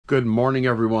Good morning,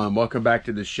 everyone. Welcome back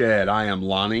to the shed. I am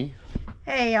Lonnie.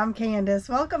 Hey, I'm Candace.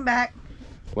 Welcome back.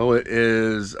 Well, it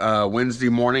is Wednesday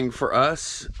morning for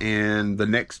us, and the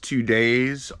next 2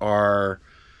 days are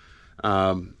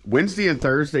Wednesday and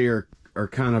Thursday are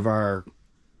kind of our,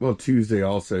 well, Tuesday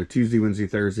also. Tuesday, Wednesday,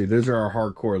 Thursday. Those are our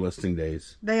hardcore listing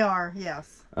days. They are,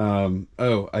 yes. I don't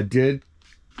know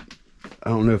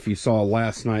if you saw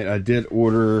last night, I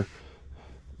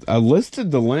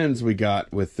listed the lens we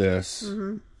got with this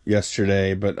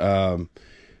yesterday, but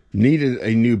needed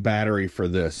a new battery for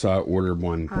this, so I ordered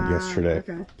one yesterday.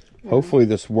 Okay. Yeah. Hopefully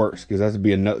this works, because that would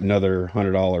be another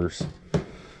 $100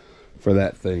 for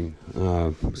that thing.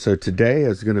 So today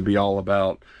is going to be all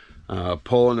about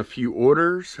pulling a few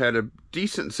orders. Had a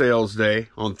decent sales day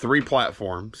on 3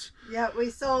 platforms. Yeah, we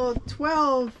sold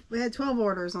 12. We had 12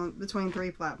 orders on between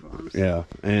 3 platforms. Yeah,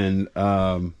 and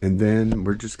then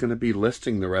we're just going to be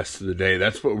listing the rest of the day.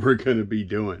 That's what we're going to be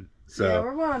doing. So yeah,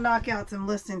 we're going to knock out some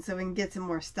listings so we can get some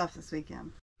more stuff this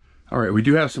weekend. All right, we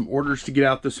do have some orders to get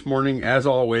out this morning, as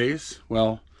always.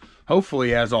 Well,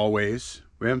 hopefully, as always.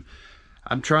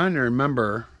 I'm trying to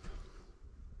remember.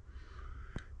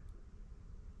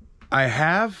 I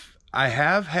have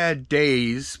had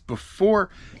days before,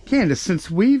 Candace, since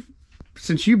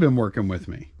you've been working with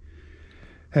me.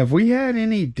 Have we had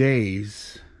any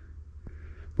days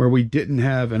where we didn't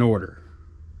have an order?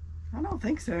 I don't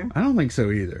think so. I don't think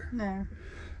so either. No.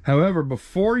 However,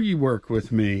 before you worked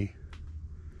with me,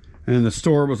 and the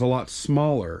store was a lot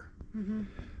smaller,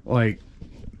 like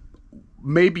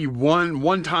maybe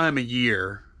one time a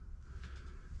year,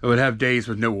 I would have days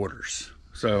with no orders.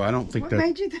 So I don't think What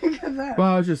made you think of that?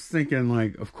 Well, I was just thinking,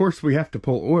 like, of course we have to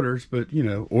pull orders, but, you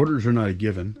know, orders are not a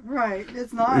given. Right,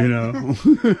 it's not. You know?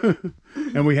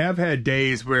 And we have had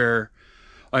days where,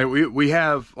 like, we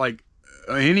have, like,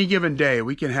 any given day,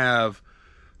 we can have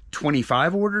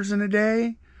 25 orders in a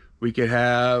day. We could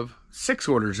have 6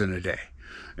 orders in a day.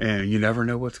 And you never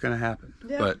know what's going to happen.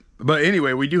 Yeah. But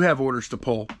anyway, we do have orders to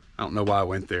pull. I don't know why I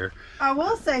went there. I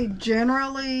will say,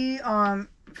 generally,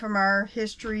 from our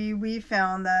history, we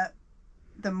found that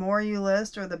the more you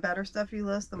list, or the better stuff you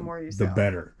list, the more you sell. The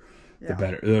better. Yeah. The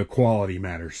better. The quality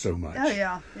matters so much. Oh,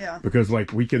 yeah, yeah. Because,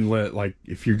 like, we can like,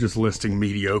 if you're just listing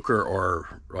mediocre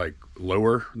or, like,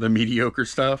 lower the mediocre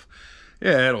stuff,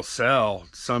 yeah, it'll sell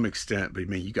to some extent, but I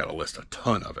mean, you got to list a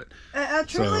ton of it. I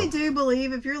truly do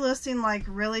believe if you're listing, like,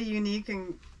 really unique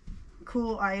and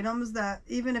cool items, that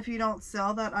even if you don't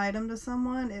sell that item to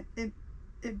someone,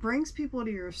 it brings people to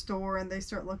your store and they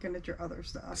start looking at your other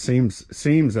stuff. Seems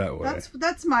that way.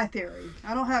 That's my theory.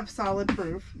 I don't have solid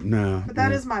proof. No. But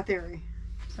that is my theory.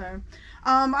 So,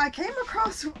 I came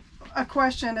across a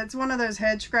question. It's one of those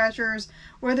head scratchers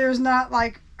where there's not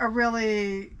like a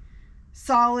really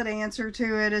solid answer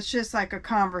to it. It's just like a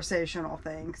conversational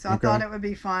thing. So I thought it would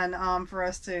be fun for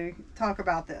us to talk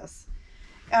about this.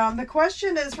 The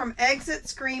question is from Exit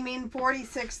Screaming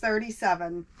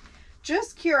 4637.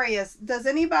 Just curious, does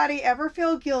anybody ever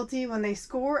feel guilty when they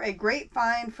score a great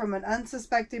find from an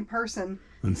unsuspecting person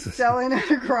selling at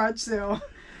a garage sale?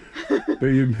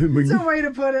 It's a way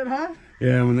to put it, huh?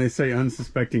 Yeah, when they say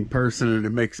unsuspecting person,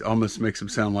 it almost makes them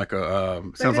sound like a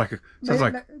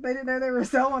they didn't know they were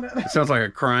selling it. It sounds like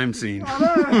a crime scene.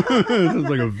 It sounds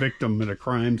like a victim in a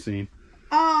crime scene.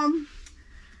 I'm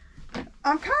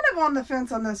kind of on the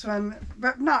fence on this one,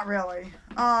 but not really.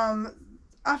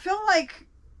 I feel like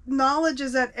knowledge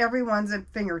is at everyone's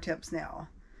fingertips now.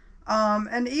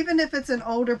 And even if it's an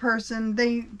older person,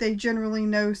 they generally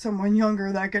know someone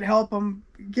younger that could help them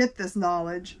get this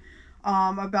knowledge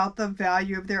about the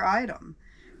value of their item.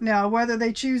 Now, whether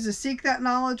they choose to seek that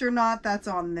knowledge or not, that's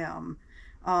on them.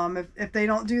 If they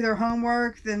don't do their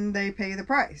homework, then they pay the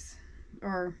price,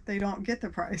 or they don't get the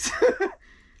price.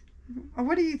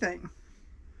 What do you think?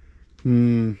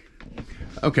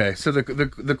 Okay, so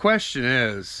the question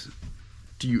is,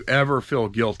 do you ever feel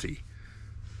guilty?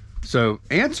 So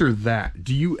answer that.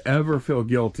 Do you ever feel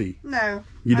guilty? No,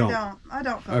 I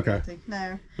don't feel guilty.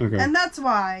 No. Okay. And that's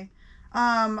why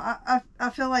I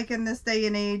feel like in this day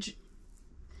and age,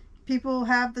 people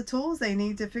have the tools they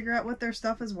need to figure out what their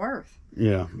stuff is worth.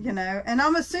 Yeah. You know, and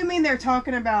I'm assuming they're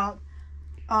talking about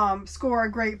score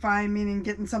a great find, meaning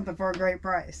getting something for a great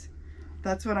price.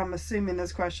 That's what I'm assuming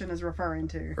this question is referring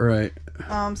to. Right.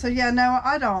 So yeah, no,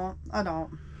 I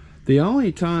don't. The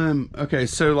only time, okay,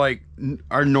 so like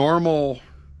our normal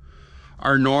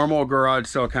garage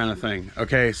sale kind of thing.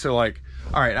 Okay, so like,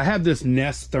 all right, I have this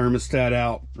Nest thermostat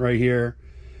out right here.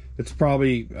 It's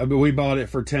probably, we bought it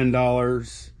for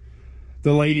 $10.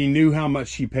 The lady knew how much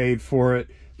she paid for it.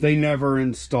 They never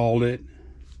installed it.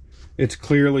 It's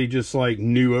clearly just like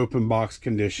new open box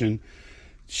condition.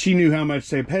 She knew how much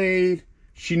they paid.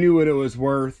 She knew what it was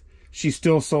worth. She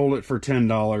still sold it for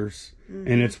 $10,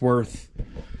 and it's worth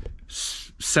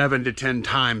 7 to 10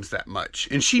 times that much.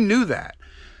 And she knew that.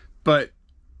 But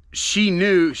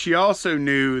she also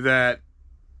knew that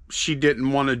she just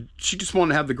wanted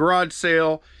to have the garage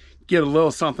sale, get a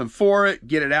little something for it,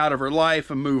 get it out of her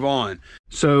life, and move on.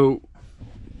 So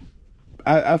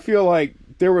I feel like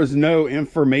there was no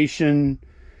information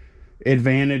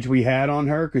advantage we had on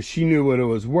her, because she knew what it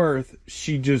was worth.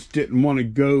 She just didn't want to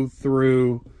go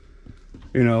through,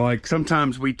 like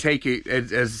sometimes we take it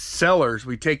as sellers,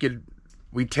 we take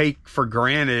for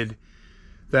granted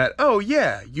that, oh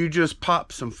yeah, you just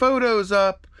pop some photos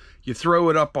up, you throw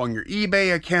it up on your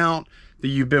eBay account that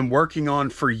you've been working on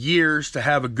for years to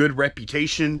have a good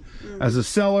reputation as a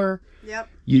seller. Yep.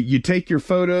 You take your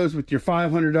photos with your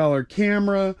 $500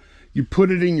 camera, you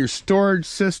put it in your storage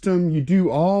system, you do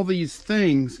all these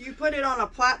things. You put it on a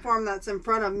platform that's in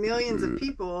front of millions of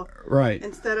people. Right.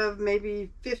 Instead of maybe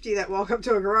 50 that walk up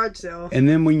to a garage sale. And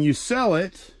then when you sell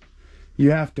it,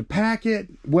 you have to pack it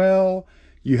well,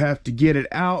 you have to get it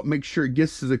out, make sure it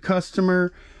gets to the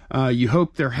customer. You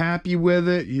hope they're happy with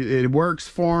it. It works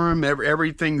for them.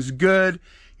 Everything's good.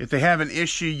 If they have an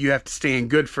issue, you have to stand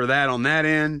good for that on that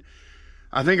end.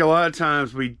 I think a lot of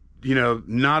times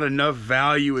not enough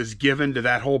value is given to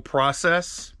that whole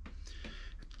process,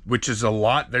 which is a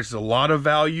lot. There's a lot of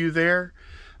value there.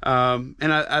 And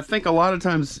I think a lot of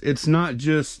times it's not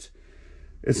just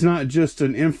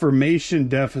an information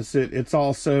deficit. It's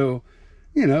also,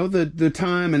 the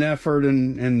time and effort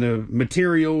and the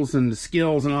materials and the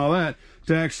skills and all that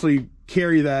to actually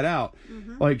carry that out.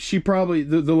 Like she probably,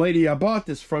 the lady I bought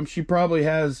this from, she probably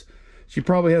has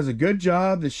a good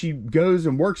job that she goes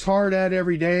and works hard at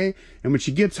every day. And when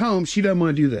she gets home, she doesn't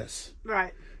want to do this.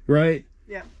 Right. Right?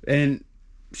 Yeah. And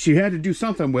she had to do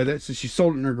something with it, so she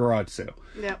sold it in her garage sale.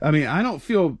 Yeah. I mean, I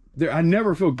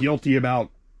never feel guilty about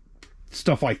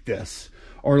stuff like this.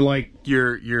 Or like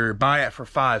your buy it for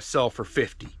 5, sell for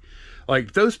 50.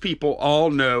 Like those people all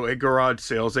know at garage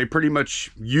sales, they pretty much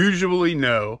usually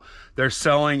know they're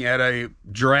selling at a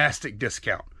drastic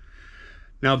discount.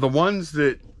 Now the ones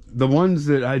that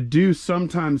I do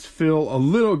sometimes feel a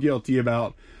little guilty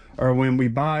about are when we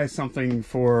buy something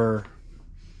for,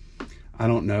 I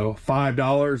don't know,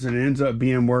 $5 and it ends up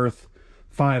being worth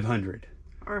 $500.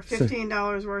 Or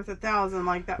 $15 worth $1,000,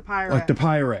 like that Pyrex. Like the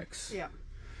Pyrex. Yeah.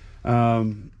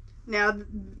 Now,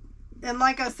 and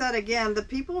like I said again, the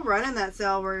people running that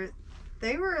sale were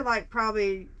like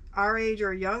probably our age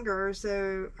or younger,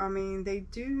 so I mean they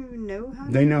do know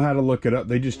how to look it up.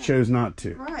 They just chose not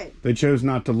to. Right. They chose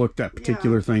not to look that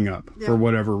particular thing up for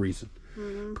whatever reason.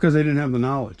 Because they didn't have the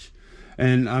knowledge.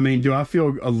 And I mean, do I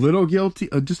feel a little guilty?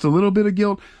 Just a little bit of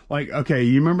guilt? Like, okay,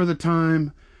 you remember the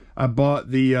time I bought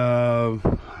the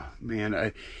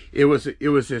it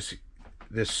was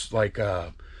this like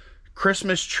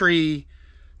Christmas tree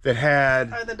that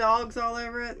had... Are the dogs all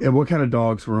over it? Yeah, what kind of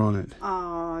dogs were on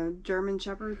it? German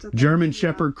Shepherds. German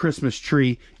Shepherd Christmas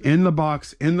tree in the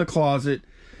box, in the closet.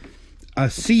 I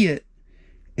see it,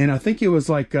 and I think it was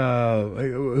like,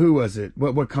 who was it?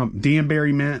 What company?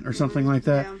 Danbury Mint or something like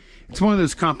that? Yeah. It's one of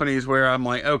those companies where I'm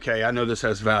like, okay, I know this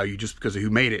has value just because of who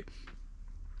made it.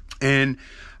 And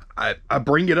I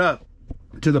bring it up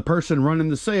to the person running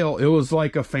the sale. It was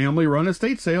like a family-run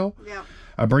estate sale. Yeah.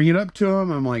 I bring it up to him.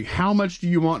 I'm like, how much do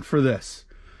you want for this?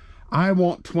 I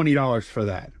want $20 for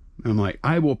that. I'm like,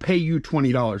 I will pay you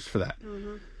 $20 for that.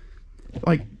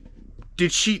 Like,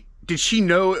 did she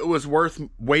know it was worth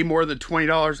way more than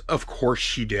 $20? Of course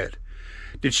she did.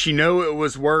 Did she know it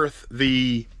was worth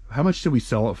how much did we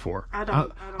sell it for?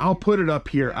 I'll put it up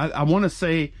here. I want to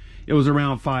say it was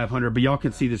around 500, but y'all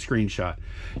can see the screenshot.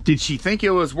 Did she think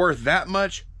it was worth that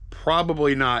much?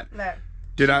 Probably not. No.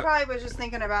 She probably was just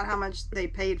thinking about how much they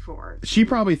paid for it. She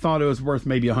probably thought it was worth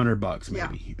maybe $100,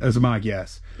 maybe, as my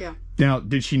guess. Yeah. Now,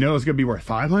 did she know it was going to be worth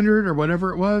 500 or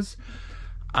whatever it was?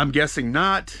 I'm guessing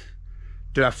not.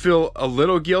 Did I feel a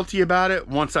little guilty about it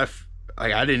once I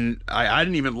didn't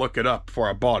even look it up before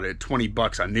I bought it.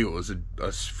 $20, I knew it was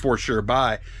a for sure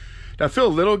buy. Did I feel a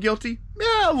little guilty?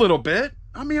 Yeah, a little bit.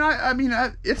 I mean,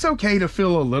 it's okay to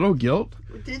feel a little guilt.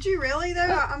 Did you really, though?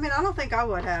 I mean, I don't think I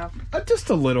would have. Just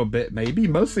a little bit, maybe.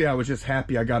 Mostly I was just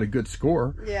happy I got a good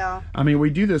score. Yeah. I mean, we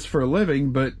do this for a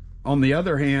living, but on the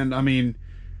other hand, I mean,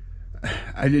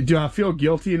 do I feel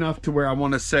guilty enough to where I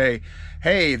want to say,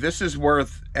 hey, this is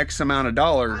worth X amount of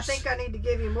dollars? I think I need to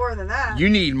give you more than that. You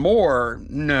need more?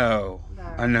 No.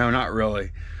 No, not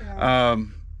really. Yeah.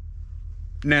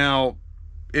 Now,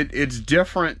 it's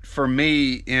different for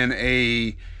me in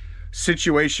a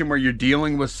situation where you're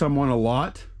dealing with someone a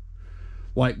lot.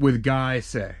 like with Guy,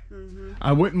 say.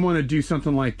 I wouldn't want to do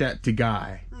something like that to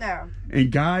Guy. No.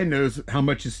 And Guy knows how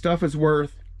much his stuff is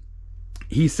worth.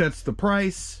 He sets the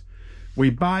price. We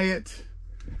buy it.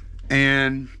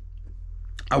 And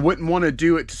I wouldn't want to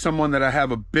do it to someone that I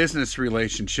have a business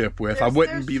relationship with. I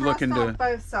wouldn't be looking to... on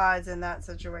both sides in that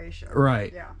situation.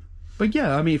 Right. Yeah. But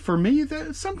yeah, I mean, for me,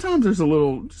 sometimes there's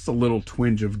just a little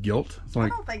twinge of guilt. It's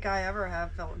like, I don't think I ever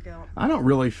have felt guilt. I don't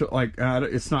really feel like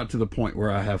it's not to the point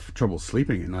where I have trouble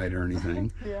sleeping at night or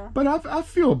anything. Yeah. But I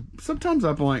feel sometimes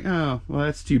I'm like, oh, well,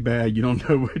 that's too bad. You don't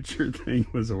know what your thing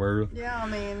was worth. Yeah, I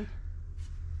mean,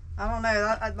 I don't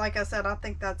know. Like I said, I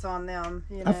think that's on them.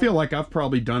 You know? I feel like I've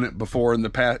probably done it before in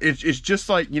the past. It's just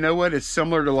like, you know what? It's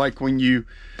similar to like when you,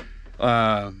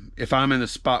 if I'm in a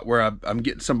spot where I'm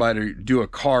getting somebody to do a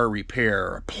car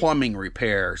repair or a plumbing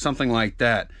repair or something like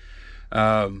that.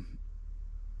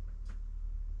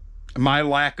 My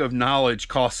lack of knowledge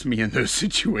costs me in those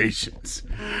situations,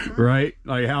 right?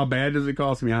 Like, how bad does it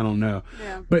cost me? I don't know.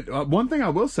 Yeah. But one thing I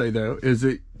will say, though, is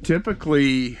that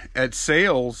typically at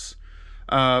sales,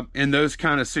 in those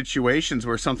kind of situations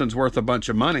where something's worth a bunch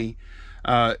of money,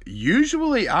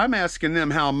 usually I'm asking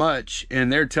them how much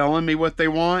and they're telling me what they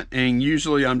want, and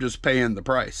usually I'm just paying the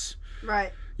price.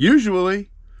 Right. Usually.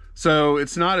 So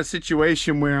it's not a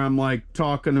situation where I'm like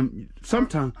talking to them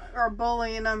sometimes. Or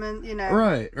bullying them and, you know.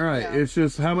 Right. Yeah. It's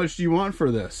just, how much do you want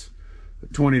for this?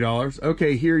 $20.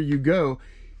 Okay, here you go.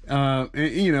 And,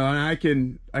 you know,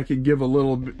 and I can give a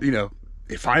little bit, you know,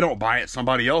 if I don't buy it,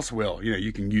 somebody else will. You know,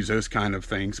 you can use those kind of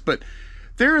things. But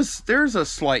there's a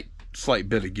slight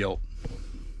bit of guilt.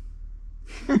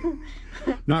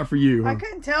 Not for you. I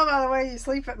couldn't tell by the way you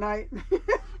sleep at night.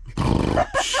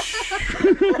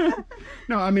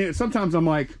 No, I mean, sometimes I'm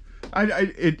like,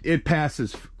 it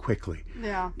passes quickly.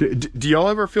 Yeah. Do y'all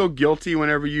ever feel guilty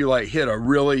whenever you like hit a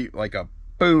really, like a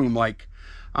boom, like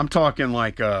I'm talking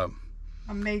like a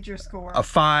major score, a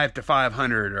 5 to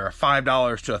 500 or a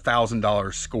 $5 to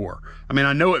 $1,000 score? I mean,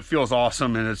 I know it feels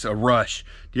awesome and it's a rush.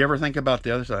 Do you ever think about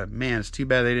the other side? Man, it's too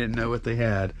bad they didn't know what they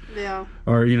had. Yeah.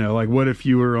 Or, you know, like, what if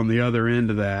you were on the other end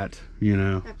of that, you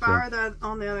know? If I were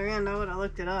on the other end, I would have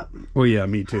looked it up. Well, yeah,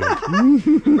 me too.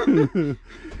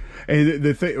 And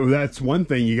the thing, that's one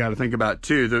thing you got to think about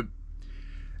too.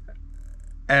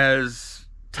 As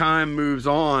time moves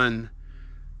on,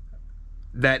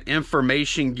 that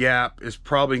information gap is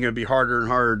probably going to be harder and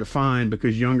harder to find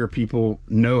because younger people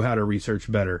know how to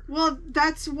research better. Well,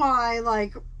 that's why,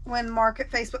 like, when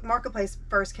Facebook Marketplace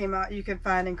first came out, you could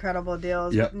find incredible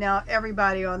deals. Yep. But now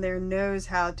everybody on there knows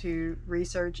how to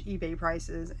research eBay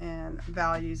prices and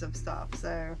values of stuff.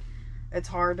 So it's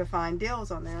hard to find deals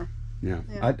on there. Yeah.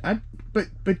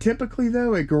 But typically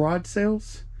though, at garage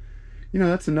sales, you know,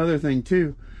 that's another thing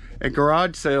too. At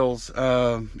garage sales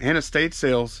and estate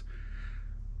sales,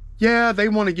 yeah, they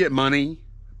want to get money,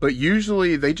 but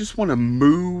usually they just want to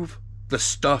move the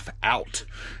stuff out.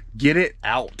 Get it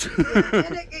out.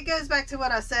 And it goes back to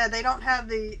what I said. They don't have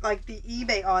the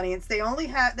eBay audience. They can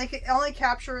only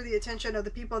capture the attention of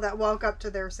the people that walk up to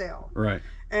their sale. Right.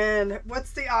 And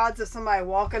what's the odds of somebody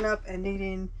walking up and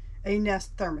needing a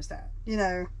Nest thermostat? You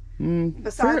know,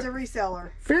 besides a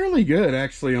reseller. Fairly good,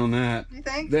 actually, on that. You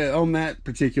think? On that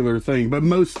particular thing. But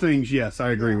most things, yes,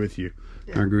 I agree with you.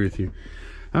 Yeah. I agree with you.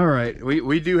 All right.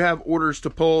 We do have orders to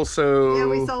pull, so... Yeah,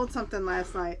 we sold something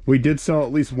last night. We did sell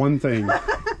at least one thing.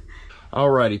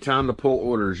 Alrighty, time to pull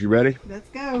orders. You ready? Let's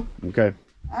go. Okay.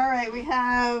 All right, we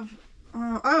have...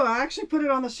 I actually put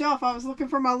it on the shelf. I was looking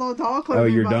for my little dog clothing. Oh,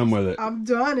 you're box. done with it. I'm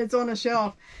done. It's on a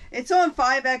shelf. It's on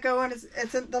 5 Echo, and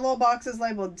it's in, the little box is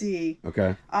labeled D.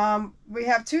 Okay. We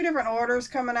have 2 different orders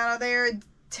coming out of there,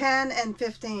 10 and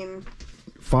 15.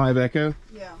 5 Echo?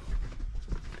 Yeah.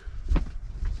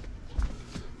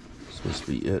 This must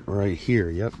be it right here.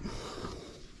 Yep.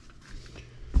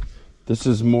 This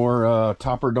is more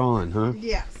Topper Dawn, huh?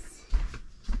 Yes.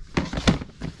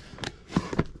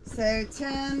 So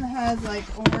 10 has like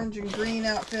orange and green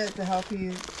outfit to help you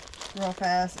real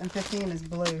fast, and 15 is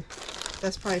blue.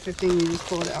 That's probably 15. You just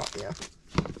pull it out. Yeah.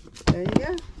 There you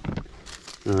go.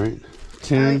 All right.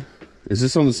 10. All right. Is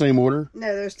this on the same order?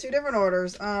 No, there's 2 different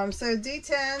orders. So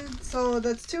D10, so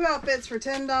that's 2 outfits for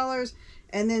 $10,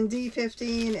 and then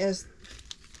D15 is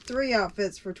 3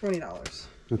 outfits for $20.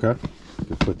 Okay.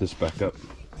 Let's put this back up.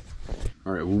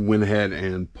 All right, we went ahead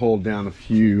and pulled down a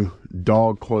few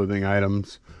dog clothing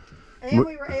items. And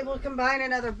we were able to combine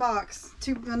another box,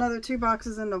 another 2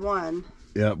 boxes into one.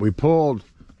 Yeah,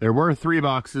 there were 3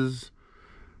 boxes.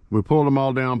 We pulled them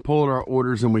all down, pulled our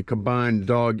orders, and we combined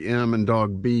dog M and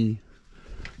dog B.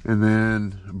 And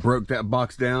then broke that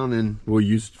box down, and we'll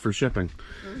use it for shipping.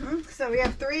 So we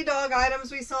have 3 dog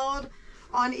items we sold.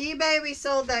 On eBay, we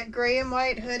sold that gray and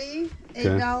white hoodie.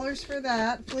 $8 for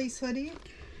that fleece hoodie.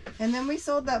 And then we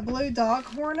sold that blue dog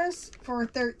harness for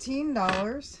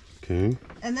 $13. Okay.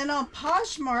 And then on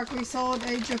Poshmark, we sold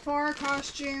a Jafar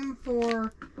costume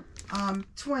for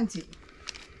 $20.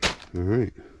 All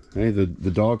right. Hey, the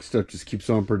dog stuff just keeps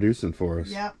on producing for us.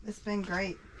 Yep, it's been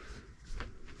great.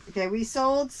 Okay, we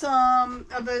sold some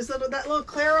of those that little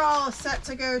Clairol set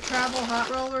to go travel hot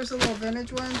rollers, the little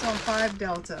vintage ones on 5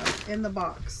 Delta in the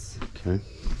box. Okay.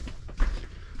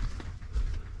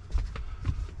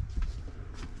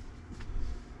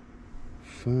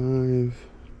 $5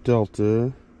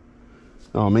 Delta.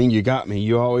 Oh man, you got me.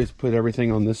 You always put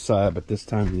everything on this side, but this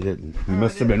time you didn't. You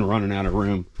must have been running out of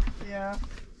room. Yeah.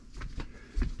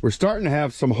 We're starting to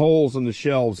have some holes in the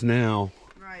shelves now.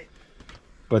 Right.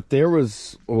 But there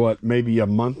was, what, maybe a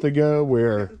month ago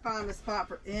where... Couldn't find a spot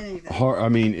for anything. I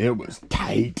mean, it was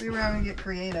tight. We were having to get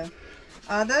creative.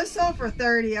 Those sold for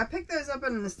 $30. I picked those up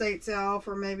in an estate sale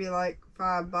for maybe like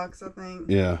 $5, I think.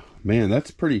 Yeah. Man, that's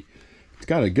pretty... It's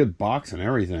got a good box and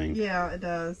everything. Yeah, it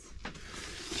does.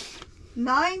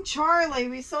 9 Charlie,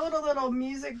 we sold a little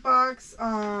music box.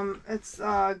 It's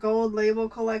a gold label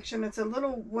collection. It's a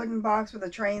little wooden box with a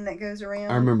train that goes around.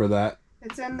 I remember that.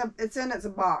 It's a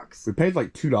box. We paid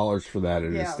like $2 for that at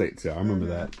an estate sale. I remember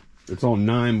that. It's on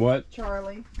 9 what?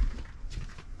 Charlie.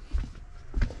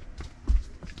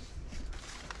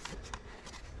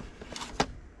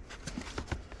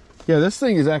 Yeah, this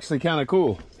thing is actually kind of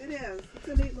cool. It is. It's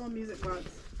a neat little music box.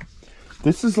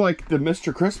 This is like the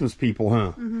Mr. Christmas people,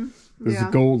 huh? Mm-hmm. This is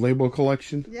a gold label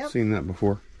collection. Yep. Seen that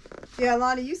before. Yeah,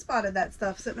 Lonnie, you spotted that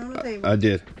stuff sitting on the table. I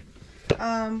did.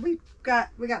 We got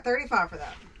 $35 for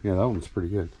that. Yeah, that one's pretty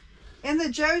good. In the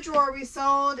Joe drawer, we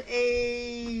sold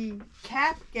a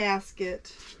cap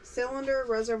gasket, cylinder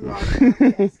reservoir cap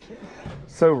gasket.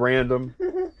 So random.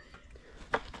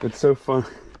 It's so fun.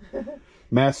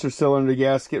 Master cylinder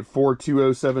gasket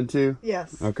 42072.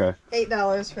 Yes. Okay.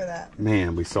 $8 for that.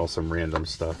 Man, we saw some random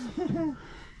stuff.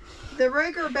 The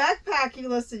Ruger backpack you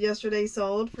listed yesterday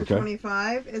sold for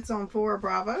 $25. It's on 4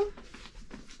 Bravo.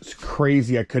 It's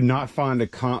crazy. I could not find a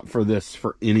comp for this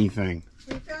for anything.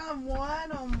 We found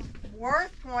one on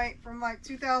Worth Point from like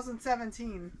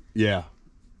 2017. Yeah.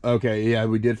 Okay. Yeah,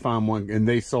 we did find one, and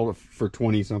they sold it for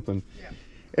 20 something. Yeah.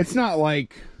 It's not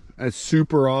like a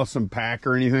super awesome pack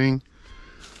or anything,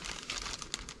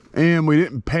 and we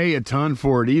didn't pay a ton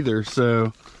for it either.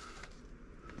 So,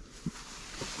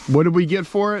 what did we get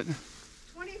for it?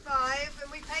 $25,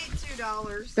 and we paid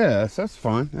 $2. Yeah, that's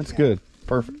fine. That's good.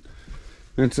 Perfect.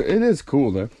 It is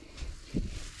cool though.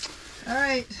 All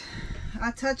right. I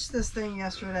touched this thing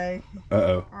yesterday.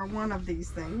 Uh-oh. Or one of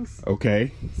these things.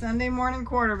 Okay. Sunday morning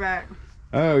quarterback.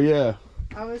 Oh, yeah.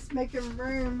 I was making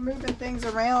room, moving things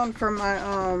around for my,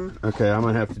 Okay, I'm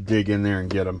going to have to dig in there and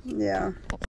get them. Yeah.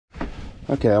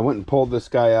 Okay, I went and pulled this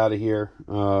guy out of here.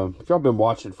 If y'all been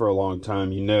watching for a long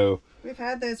time, you know. We've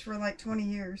had those for like 20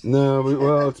 years. No,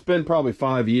 well, it's been probably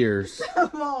 5 years.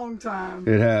 A long time.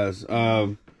 It has.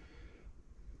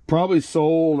 Probably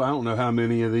sold, I don't know how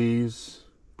many of these.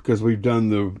 Because we've done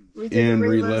the end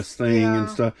relist thing and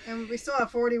stuff. And we still have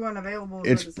 41 available,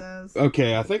 is what it says.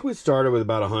 Okay, I think we started with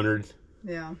about 100.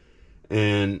 Yeah.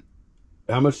 And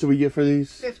how much do we get for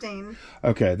these? 15.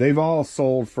 Okay, they've all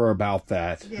sold for about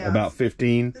that. Yeah. About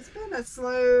 15. It's been a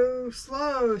slow,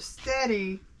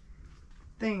 steady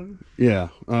thing. Yeah.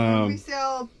 We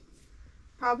sell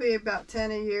probably about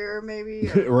 10 a year, maybe.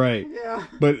 Or, right. Yeah.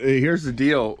 But here's the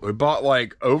deal. We bought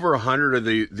like over 100 of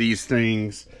these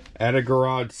things at a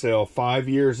garage sale 5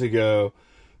 years ago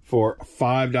for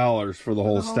 $5 for the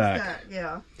whole stack.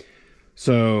 Yeah.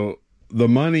 So the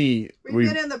money we've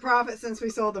been in the profit since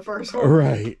we sold the first one.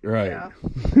 Right. Yeah.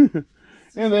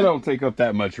 And they don't take up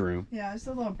that much room. Yeah, it's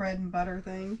a little bread and butter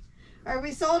thing. All right,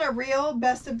 we sold a real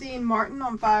Best of Dean Martin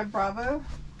on 5 Bravo.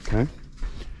 Okay.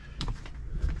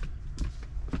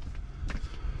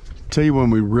 Tell you when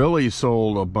we really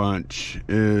sold a bunch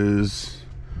is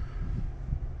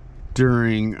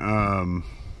during wait,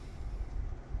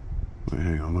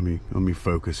 hang on, let me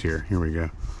focus here. Here we go.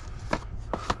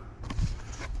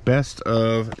 Best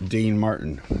of Dean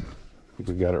Martin. I think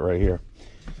we got it right here.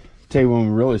 Tell you when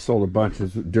we really sold a bunch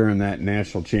was during that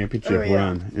national championship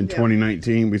run in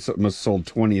 2019. We must have sold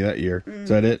 20 that year. Is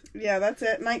that it? Yeah, that's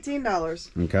it.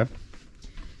 $19. Okay.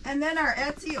 And then our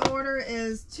Etsy order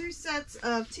is 2 sets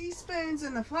of teaspoons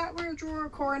in the flatware drawer,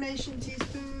 coronation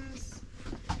teaspoons.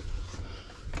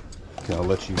 Okay, I'll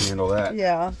let you handle that.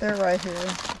 Yeah, they're right here.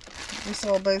 We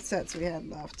sold both sets we had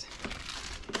left.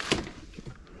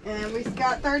 And we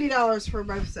got $30 for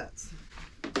both sets.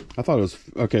 I thought it was,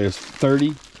 okay, it's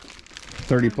 30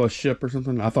 30 plus ship or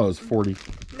something? I thought it was 40.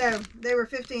 No, they were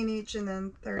 15 each and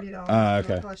then $30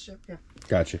 okay. plus ship. Yeah.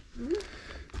 Gotcha.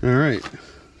 All right.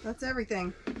 That's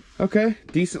everything. Okay.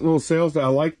 Decent little sales that I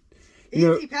like.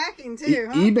 Easy packing too,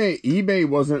 huh? eBay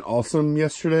wasn't awesome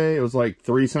yesterday. It was like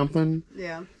 3 something.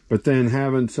 Yeah. But then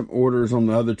having some orders on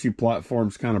the other 2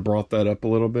 platforms kind of brought that up a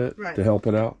little bit to help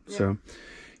it out. Yeah. So,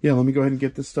 yeah, let me go ahead and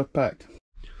get this stuff packed.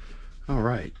 All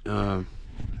right.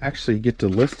 Actually get to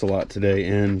list a lot today.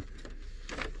 And,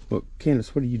 well,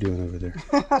 Candace, what are you doing over there?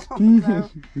 I don't know.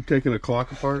 You taking a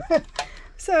clock apart?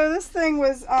 So this thing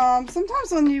was,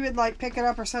 sometimes when you would like pick it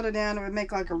up or set it down, it would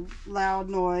make like a loud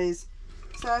noise.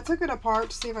 So I took it apart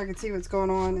to see if I could see what's going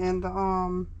on,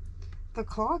 and the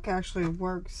clock actually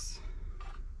works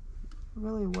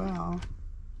really well.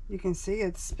 You can see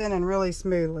it's spinning really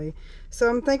smoothly. So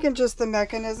I'm thinking just the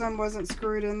mechanism wasn't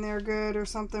screwed in there good or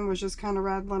something, was just kind of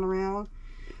rattling around.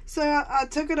 So I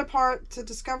took it apart to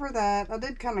discover that. I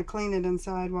did kind of clean it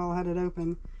inside while I had it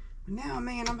open. But now,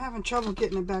 man, I'm having trouble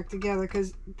getting it back together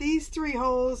because these 3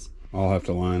 holes all have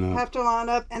to line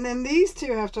up. And then these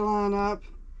 2 have to line up.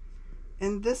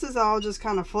 And this is all just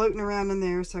kind of floating around in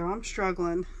there, so I'm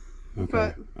struggling. Okay.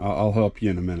 But I'll help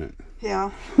you in a minute. Yeah.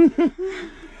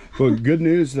 Well, good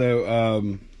news,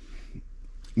 though.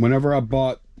 Whenever I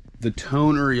bought the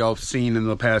toner y'all have seen in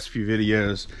the past few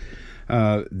videos,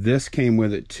 this came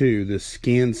with it, too. The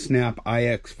Scan Snap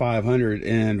IX500.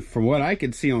 And from what I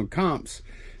could see on comps,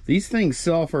 these things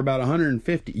sell for about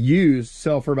 150. Used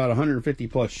sell for about 150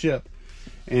 plus ship.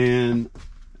 And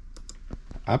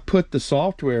I put the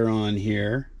software on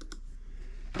here,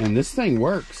 and this thing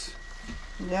works.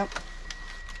 Yep.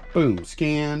 Boom,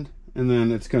 scanned, and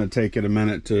then it's going to take it a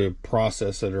minute to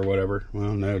process it or whatever.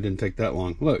 Well, no, it didn't take that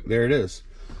long. Look, there it is.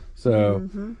 So,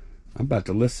 I'm about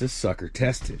to list this sucker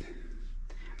tested.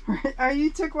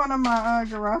 You took one of my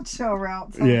garage sale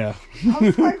routes. Yeah. I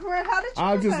was like, how did you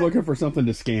I was just looking for something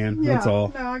to scan. Yeah, that's all.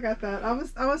 No, I got that. I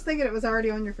was thinking it was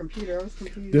already on your computer. I was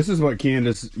confused. This is what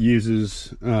Candace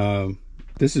uses.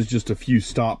 This is just a few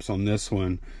stops on this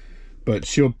one, but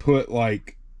she'll put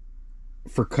like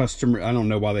for customer. I don't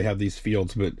know why they have these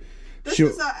fields, but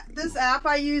this app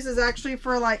I use is actually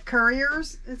for like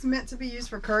couriers. It's meant to be used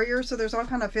for couriers, so there's all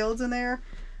kind of fields in there.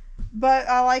 But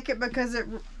I like it because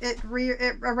it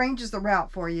arranges the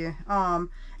route for you. And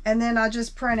then I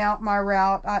just print out my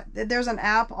route. There's an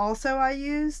app also I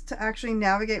use to actually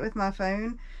navigate with my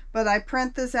phone, but I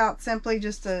print this out simply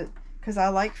just because I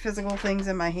like physical things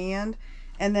in my hand.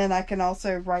 And then I can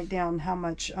also write down how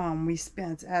much we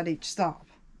spent at each stop.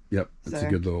 Yep, it's a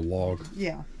good little log.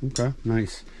 Yeah. Okay,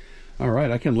 nice. All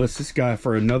right, I can list this guy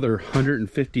for another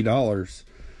 $150.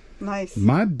 Nice.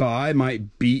 My buy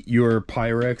might beat your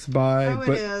Pyrex buy, it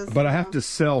is. But I have to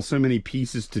sell so many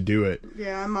pieces to do it.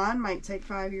 Yeah, mine might take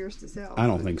 5 years to sell. I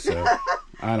don't think so.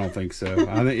 I don't think so.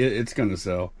 I think it's going to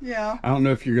sell. Yeah. I don't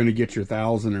know if you're going to get your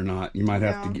 1,000 or not. You might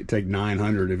have to take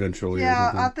 900 eventually. Yeah,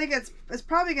 or something. I think it's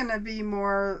probably going to be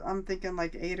more. I'm thinking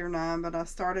like 8 or 9, but I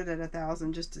started at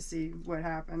 1,000 just to see what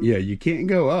happened. Yeah, you can't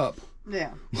go up.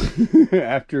 Yeah.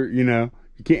 After you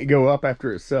can't go up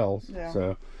after it sells. Yeah.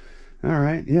 So. All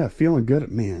right, yeah, feeling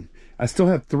good, man. I still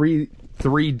have three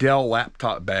Dell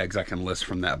laptop bags I can list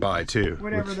from that buy too.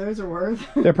 Whatever those are worth.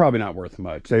 They're probably not worth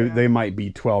much. They might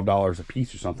be $12 a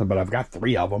piece or something, but I've got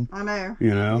 3 of them. I know.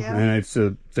 Yeah. And it's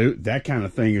that kind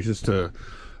of thing is just to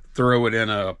throw it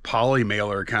in a poly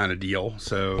mailer kind of deal.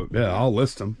 So yeah, I'll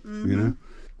list them.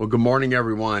 Well, good morning,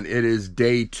 everyone. It is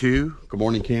day 2. Good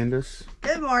morning, Candace.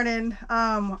 Good morning.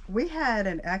 We had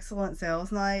an excellent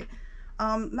sales night.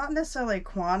 Not necessarily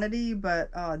quantity,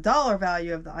 but dollar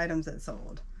value of the items that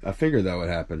sold. I figured that would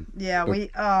happen. Yeah,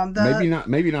 but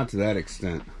maybe not to that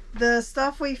extent. The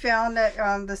stuff we found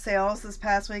at the sales this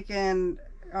past weekend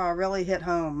really hit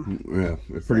home. Yeah,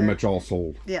 it pretty much all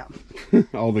sold. Yeah,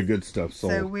 all the good stuff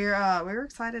sold. So we're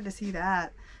excited to see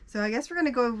that. So I guess we're gonna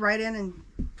go right in and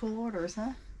pull orders,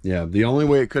 huh? Yeah, the only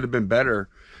way it could have been better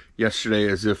yesterday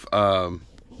is if her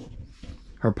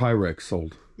Pyrex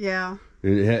sold. Yeah.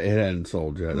 It hadn't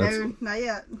sold yet. No, not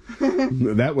yet.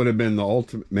 That would have been the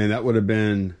ultimate, man. That would have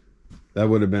been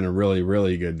a really,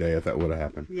 really good day if that would have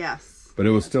happened. Yes. But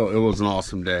it was an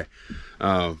awesome day,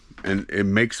 and it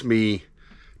makes me.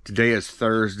 Today is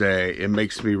Thursday. It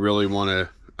makes me really want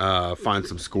to find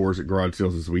some scores at garage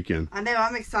sales this weekend. I know.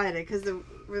 I'm excited because the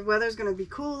weather's going to be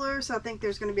cooler, so I think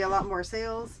there's going to be a lot more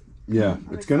sales. Yeah,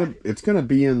 it's gonna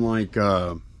be in like.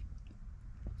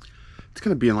 It's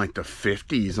going to be in like the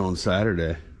 50s on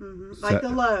Saturday. Like the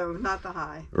low, not the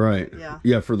high. Right. Yeah.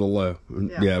 Yeah, for the low.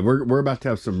 Yeah, we're about to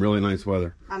have some really nice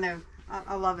weather. I know.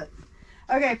 I love it.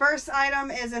 Okay, first item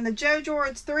is in the Joe drawer.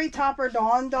 It's 3 Topper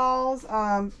Dawn dolls.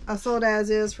 I sold as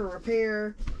is for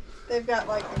repair. They've got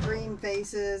like the green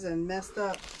faces and messed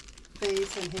up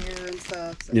face and hair and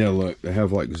stuff. So. Yeah, look, they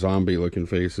have like zombie looking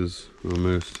faces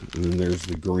almost. And then there's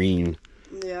the green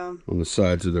on the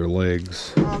sides of their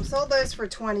legs. Sold those for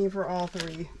 $20 for all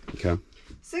 3. Okay.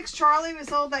 6 Charlie, we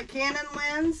sold that Canon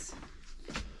lens.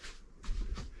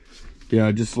 Yeah,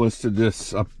 I just listed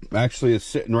this up. Actually, it's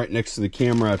sitting right next to the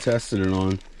camera I tested it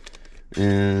on,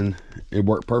 and it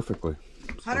worked perfectly.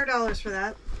 So $100 for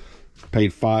that.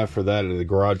 Paid $5 for that at the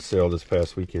garage sale this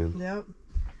past weekend. Yep.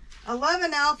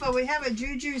 11 Alpha, we have a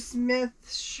Juju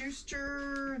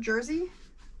Smith-Schuster jersey.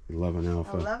 11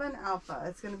 Alpha. 11 Alpha.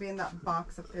 It's going to be in that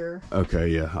box up there. Okay,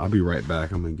 yeah. I'll be right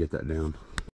back. I'm going to get that down.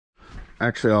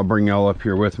 Actually, I'll bring y'all up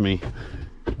here with me,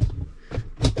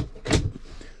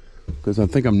 because I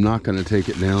think I'm not going to take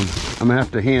it down. I'm going to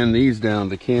have to hand these down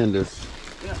to Candace.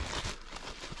 Yeah.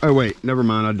 Oh, wait. Never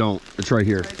mind. I don't. It's right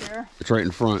here. Right there? It's right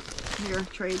in front. Here,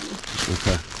 trade you.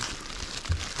 Okay.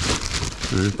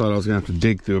 I thought I was going to have to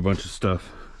dig through a bunch of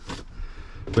stuff.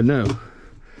 But no.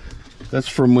 That's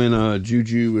from when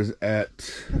Juju was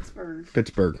at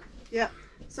Pittsburgh. Yep.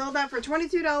 Sold that for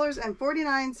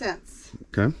 $22.49.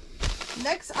 Okay.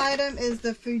 Next item is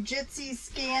the Fujitsu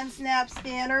Scan Snap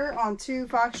Scanner on 2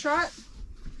 Foxtrot.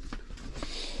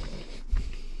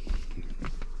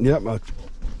 Yep. I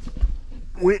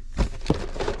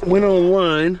went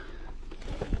online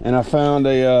and I found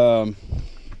a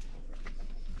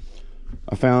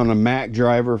Mac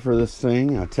driver for this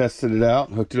thing. I tested it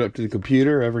out, hooked it up to the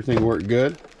computer. Everything worked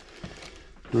good.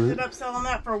 Ended up selling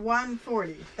that for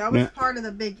 $140. That was part of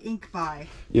the big ink buy.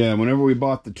 Yeah, whenever we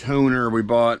bought the toner, we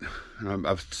bought,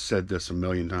 I've said this a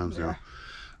million times now.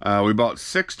 We bought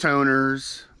 6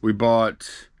 toners. We bought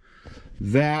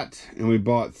that, and we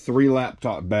bought 3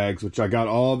 laptop bags, which I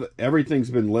got everything's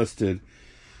been listed.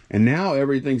 And now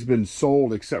everything's been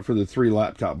sold except for the 3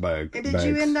 laptop bags. Did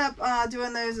you end up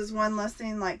doing those as one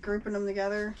listing, like grouping them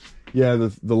together? Yeah,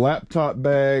 the laptop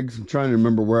bags, I'm trying to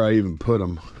remember where I even put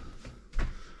them.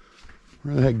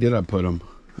 Where the heck did I put them?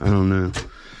 I don't know.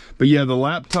 But yeah, the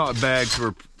laptop bags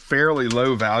were fairly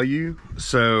low value,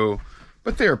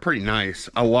 but they were pretty nice.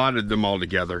 I lotted them all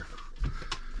together.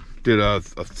 Did a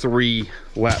 3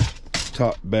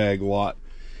 laptop bag lot.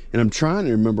 And I'm trying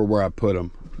to remember where I put them.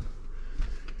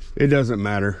 It doesn't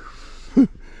matter.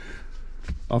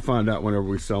 I'll find out whenever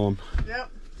we sell them. Yep.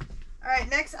 All right,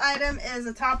 next item is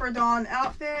a Topper Dawn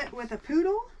outfit with a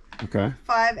poodle. Okay.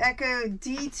 5 Echo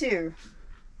D2.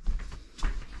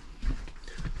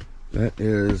 That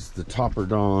is the Topper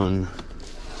Dawn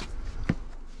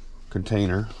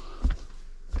container.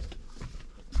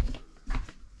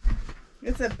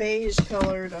 It's a beige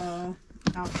colored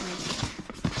outfit.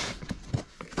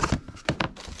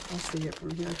 I'll see it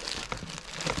from here.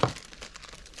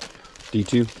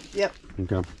 D2? Yep.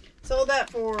 Okay. Sold that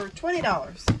for $20. All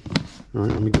right,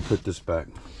 let me go put this back.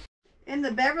 In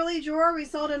the Beverly drawer, we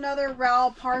sold another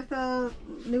Raoul Partha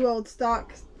new old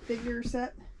stock figure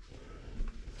set.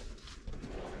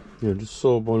 Yeah, just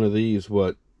sold one of these,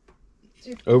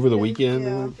 over the weekend?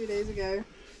 Yeah, 2 days ago.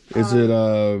 Is it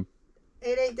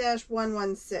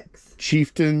 88-116.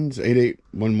 Chieftains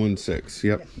 88116?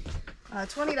 Yep.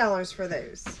 $20 for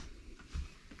those.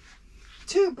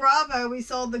 2 Bravo, we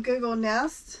sold the Google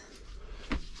Nest.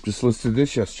 Just listed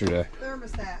this yesterday.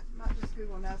 Thermostat, not just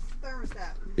Google Nest.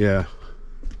 Thermostat. Yeah.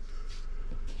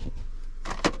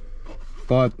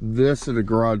 Bought this at a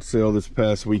garage sale this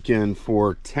past weekend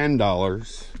for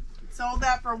 $10. Sold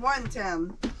that for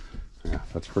 $110. Yeah,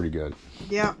 that's pretty good.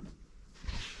 Yep.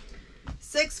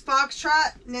 6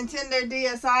 Foxtrot Nintendo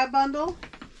DSi bundle.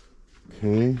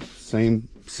 Okay, same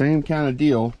kind of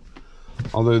deal.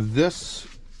 Although this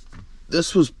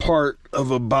was part of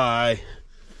a buy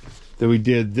that we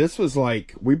did. This was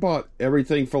like, we bought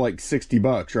everything for like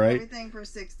 $60, right? Everything for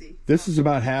 $60. This is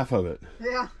about half of it.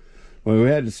 Yeah. Well, we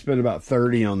had to spend about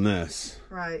 $30 on this.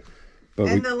 Right. But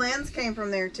and the lens came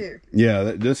from there too.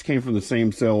 Yeah, this came from the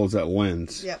same sale as that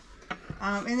lens. Yep.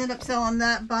 Ended up selling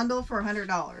that bundle for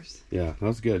 $100. Yeah, that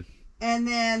was good. And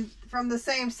then from the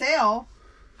same sale,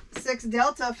 6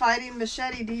 Delta Fighting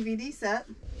Machete DVD set.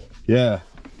 Yeah.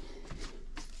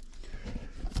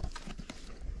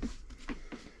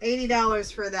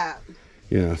 $80 for that.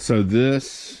 Yeah, so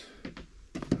this,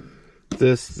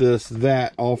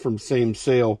 that, all from same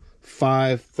sale,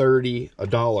 $5.30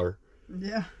 $1.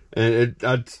 Yeah. And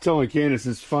I was telling Candace,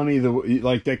 it's funny,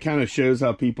 like that kind of shows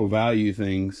how people value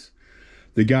things.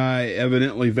 The guy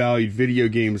evidently valued video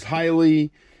games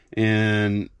highly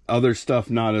and other stuff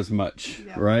not as much,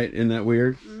 right? Isn't that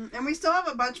weird? And And we still have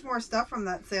a bunch more stuff from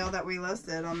that sale that we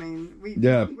listed. I mean, we've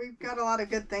got a lot of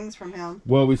good things from him.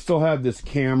 Well, we still have this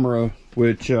camera,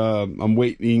 which I'm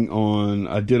waiting on.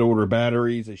 I did order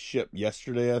batteries. They shipped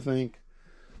yesterday, I think.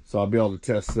 So I'll be able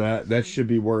to test that. That should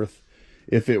be worth,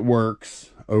 if it works,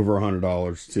 over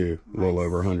 $100 too. Nice. A little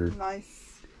over 100.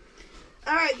 Nice.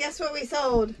 All right, guess what we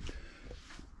sold?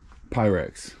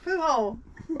 Pyrex. Poo hole.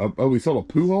 Oh, we sold a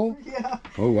poo hole? Yeah.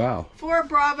 Oh, wow. 4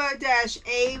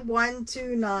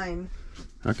 Bravo-A129.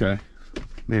 Okay.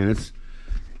 Man,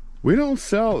 we don't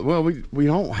sell, well, we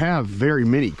don't have very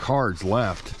many cards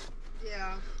left.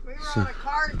 Yeah. We were on a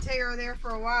card tear there for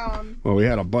a while. Well, we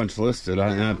had a bunch listed.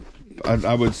 I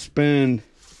would spend,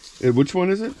 which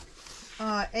one is it?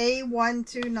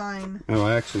 A129. Oh,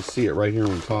 I actually see it right here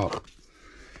on top.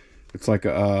 It's like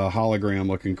a hologram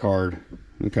looking card.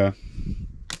 Okay.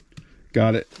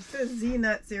 Got it. It says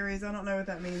Z-Nut series. I don't know what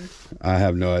that means. I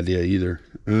have no idea either.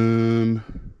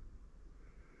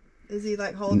 Is he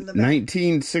like holding the back?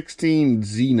 1916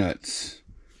 Z-Nuts.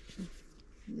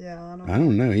 Yeah, I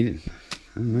don't know. He didn't.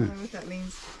 I don't know. I don't know what that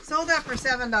means. Sold that for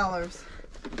 $7.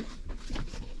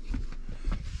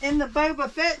 In the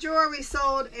Boba Fett drawer, we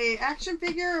sold a action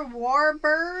figure,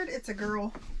 Warbird. It's a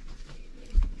girl.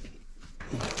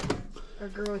 A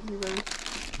girl hero.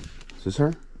 Is this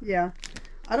her? Yeah.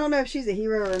 I don't know if she's a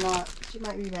hero or not. She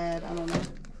might be bad. I don't know.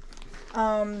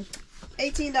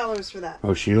 $18 for that.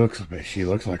 Oh, she looks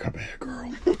like a bad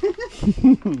girl.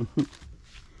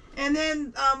 And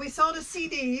then we sold a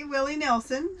CD, Willie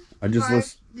Nelson. I just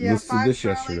listed this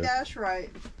yesterday. Right.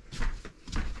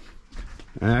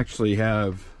 I actually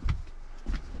have.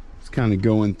 It's kind of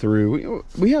going through.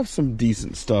 We have some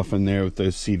decent stuff in there with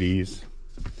those CDs.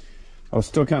 I was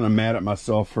still kind of mad at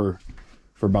myself for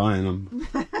buying them.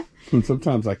 And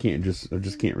sometimes I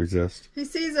just can't resist. He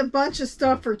sees a bunch of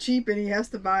stuff for cheap and he has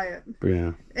to buy it.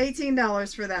 Yeah.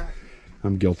 $18 for that.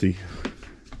 I'm guilty.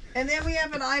 And then we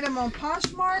have an item on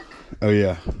Poshmark. Oh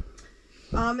yeah.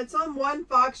 It's on one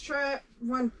Foxtrot.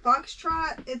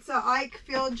 It's a Ike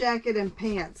field jacket and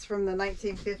pants from the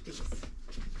 1950s.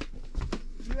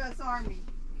 U.S. Army.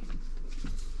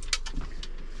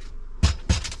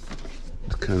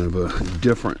 It's kind of a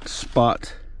different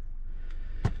spot.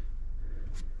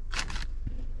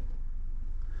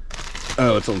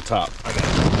 Oh, it's on top. I got it.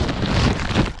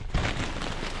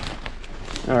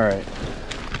 All right.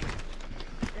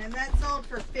 And that sold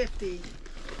for $50.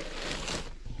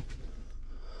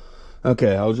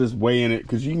 Okay, I was just weighing it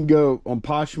because you can go on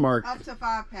Poshmark up to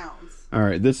 5 pounds. All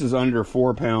right, this is under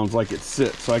 4 pounds, like it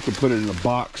sits, so I can put it in a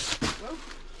box.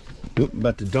 Oop,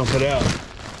 about to dump it out.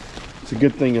 It's a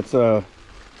good thing it's a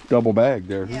double bag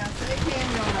there. Yeah, so it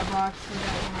can go in a box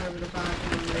without going over the 5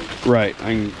 pound. Right.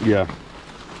 Yeah.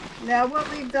 Now what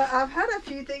we've done, I've had a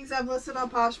few things I've listed on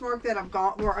Poshmark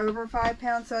that were over 5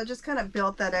 pounds, so I just kind of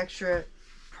built that extra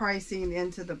pricing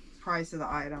into the price of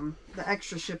the item, the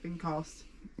extra shipping cost.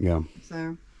 Yeah.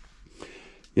 So.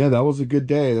 Yeah, that was a good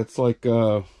day. That's like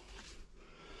I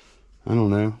don't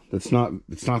know. It's not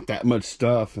that much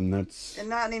stuff, and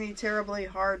not any terribly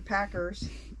hard packers.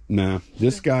 Nah,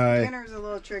 this guy. Scanner's a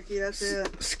little tricky. That's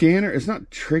it. Scanner. It's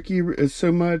not tricky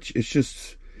so much. It's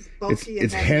just bulky.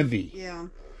 It's heavy. Yeah.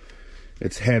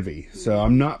 It's heavy, so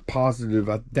I'm not positive.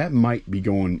 That might be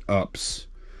going ups.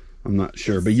 I'm not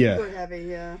sure, but yeah. Super heavy,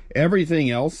 yeah.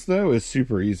 Everything else though is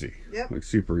super easy. Yep. Like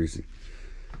super easy.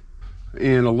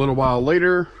 And a little while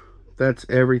later, that's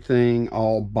everything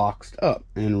all boxed up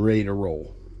and ready to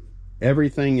roll.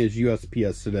 Everything is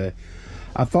USPS today.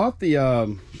 I thought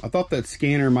that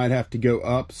scanner might have to go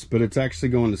ups, but it's actually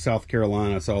going to South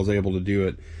Carolina, so I was able to do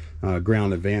it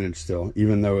ground advantage still,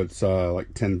 even though it's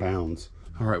like 10 pounds.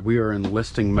 All right, we are in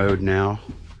listing mode now.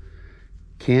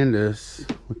 Candace,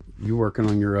 you working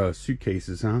on your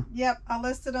suitcases, huh? Yep, I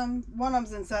listed them. One of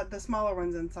them's inside, the smaller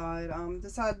one's inside.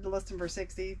 Decided to list them for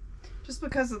 $60, just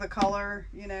because of the color.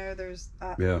 You know, there's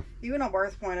yeah. Even on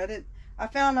WorthPoint, I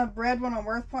found a red one on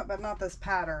WorthPoint, but not this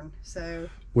pattern. So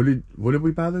what did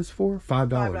we buy those for?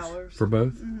 $5 for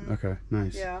both. Mm-hmm. Okay,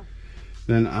 nice. Yeah.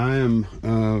 Then I am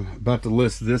about to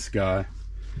list this guy,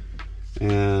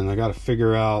 and I got to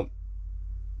figure out.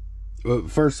 Well,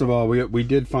 first of all, we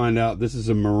did find out this is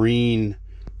a Marine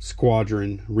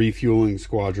squadron, refueling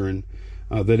squadron,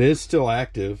 that is still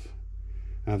active.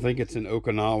 I think it's in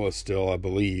Okinawa still, I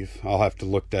believe. I'll have to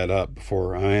look that up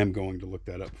before I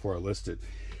list it.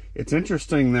 It's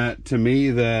interesting that to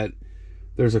me that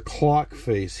there's a clock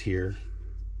face here.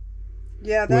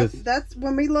 Yeah, that's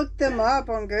when we looked them up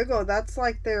on Google. That's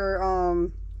like their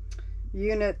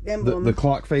unit emblem. The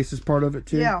clock face is part of it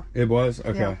too. Yeah, it was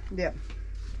okay. Yeah.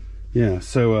 Yeah,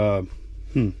 so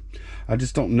I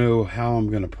just don't know how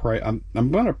I'm gonna price. I'm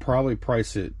gonna probably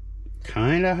price it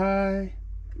kind of high.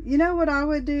 You know what I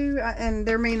would do, and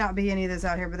there may not be any of this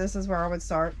out here, but this is where I would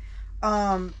start.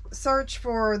 Search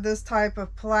for this type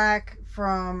of plaque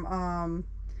from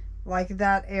like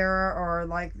that era or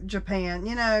like Japan.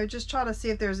 You know, just try to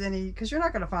see if there's any, because you're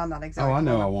not going to find that exact. Oh, I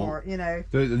know I won't. You know,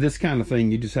 this kind of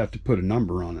thing, you just have to put a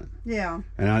number on it. Yeah.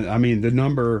 And I mean the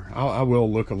number. I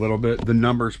will look a little bit. The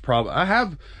number's probably.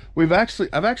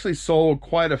 I've actually sold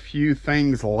quite a few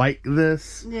things like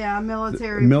this. Yeah,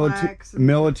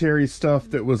 military stuff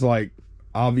that was like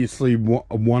obviously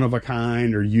one of a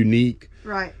kind or unique.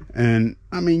 Right. And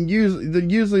I mean,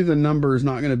 usually the number is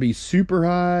not going to be super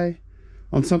high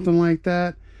on something like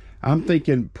that. I'm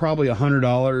thinking probably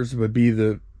 $100 would be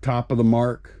the top of the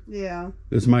mark. Yeah.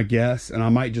 Is my guess, and I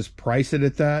might just price it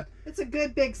at that. It's a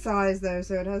good big size though,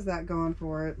 so it has that going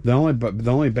for it. The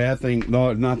only bad thing,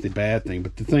 no, not the bad thing,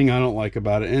 but the thing I don't like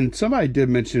about it, and somebody did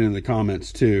mention in the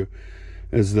comments too,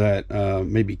 is that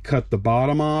maybe cut the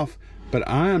bottom off. But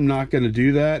I am not going to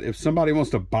do that. If somebody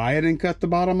wants to buy it and cut the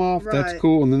bottom off, that's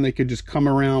cool, and then they could just come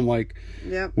around like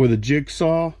with a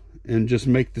jigsaw and just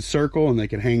make the circle, and they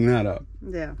can hang that up.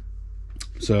 Yeah.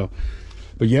 So,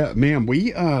 but yeah, man,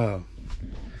 we all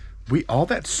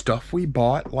that stuff we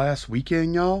bought last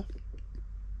weekend, y'all,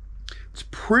 it's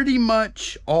pretty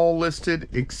much all listed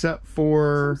except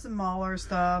for some smaller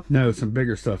stuff. No, some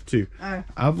bigger stuff too. Oh.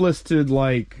 I've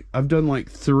done like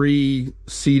 3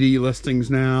 CD listings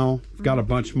now. I've got a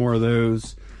bunch more of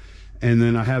those, and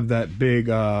then I have that big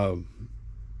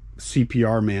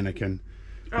CPR mannequin.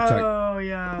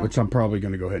 Which I'm probably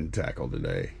going to go ahead and tackle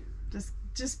today.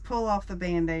 Just pull off the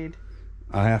Band-Aid.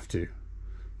 I have to.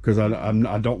 Because I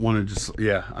don't want to just,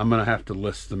 I'm going to have to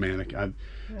list the mannequin.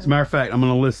 As a matter of fact, I'm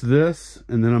going to list this,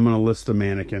 and then I'm going to list the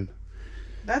mannequin.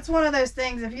 That's one of those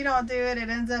things, if you don't do it, it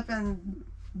ends up in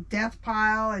death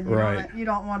pile, and you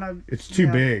don't want to. It's too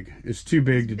big. It's too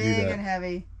big to do that. Big and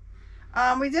heavy.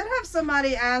 We did have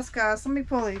somebody ask us, let me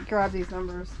grab these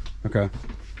numbers. Okay.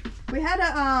 We had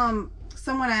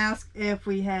someone asked if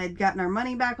we had gotten our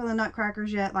money back on the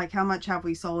nutcrackers yet, like how much have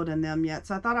we sold in them yet.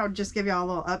 So I thought I would just give y'all a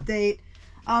little update.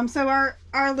 So our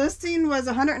listing was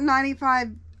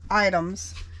 195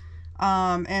 items,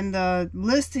 and the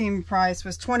listing price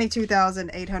was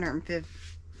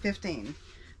 $22,815.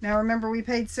 Now remember, we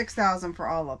paid $6,000 for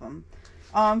all of them.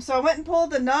 So I went and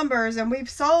pulled the numbers, and we've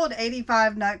sold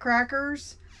 85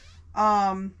 nutcrackers.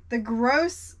 The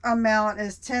gross amount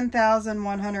is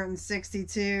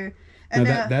 $10,162. And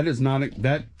now that is not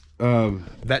that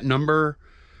number,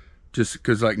 just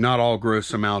because like not all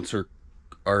gross amounts are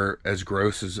as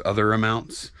gross as other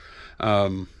amounts.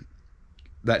 That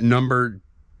number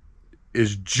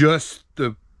is just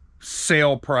the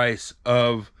sale price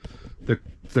of the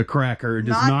cracker. It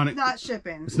does not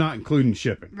shipping. It's not including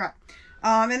shipping. Right.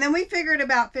 And then we figured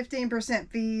about 15%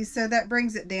 fees, so that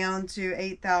brings it down to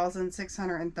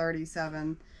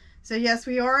 $8,637. So yes,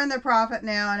 we are in the profit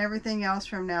now, and everything else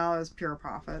from now is pure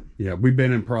profit. Yeah, we've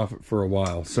been in profit for a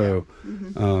while. So,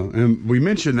 and we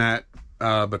mentioned that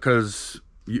because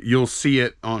you'll see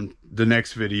it on the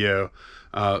next video.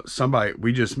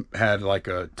 We just had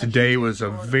today was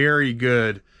a very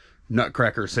good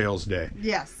nutcracker sales day.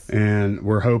 Yes. And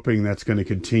we're hoping that's going to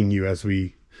continue as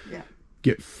we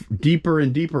get deeper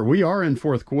and deeper. We are in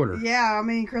fourth quarter. Yeah, I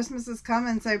mean, Christmas is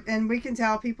coming, and we can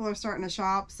tell people are starting to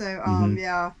shop. So,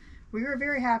 yeah. We were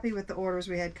very happy with the orders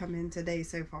we had come in today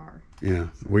so far. Yeah.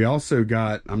 We also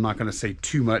got, I'm not going to say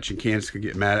too much and Candace could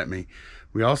get mad at me.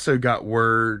 We also got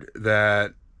word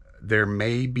that there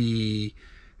may be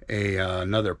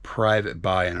another private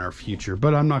buy in our future,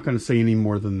 but I'm not going to say any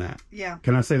more than that. Yeah.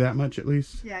 Can I say that much at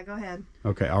least? Yeah, go ahead.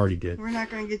 Okay, I already did. We're not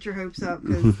going to get your hopes up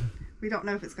because we don't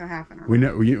know if it's going to happen or not.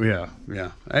 We know,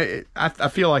 yeah. I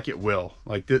feel like it will.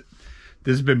 Like this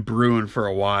has been brewing for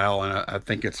a while, and I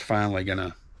think it's finally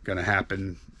gonna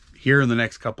happen here in the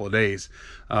next couple of days.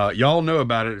 Y'all know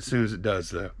about it as soon as it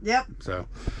does, though. Yep. So,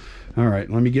 all right,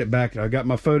 let me get back. I got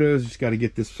my photos. Just got to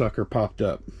get this sucker popped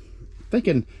up.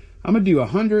 Thinking I'm gonna do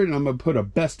 100, and I'm gonna put a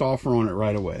best offer on it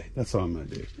right away. That's all I'm gonna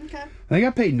do. Okay. I think I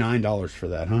paid $9 for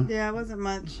that, huh? Yeah, it wasn't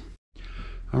much.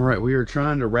 All right, we are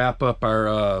trying to wrap up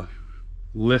our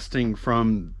listing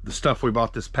from the stuff we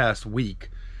bought this past week,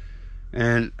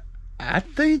 and I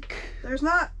think if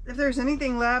there's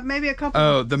anything left, maybe a couple.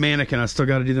 Oh, the mannequin. I still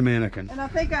got to do the mannequin. And I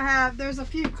think there's a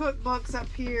few cookbooks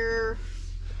up here.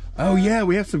 Oh, yeah,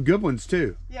 we have some good ones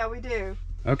too. Yeah, we do.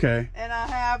 Okay. And I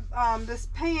have this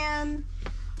pan.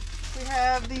 We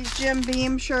have these Jim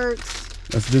Beam shirts.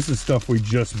 This is stuff we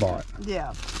just bought.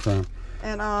 Yeah. So,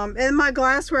 And in my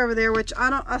glassware over there, which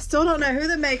I still don't know who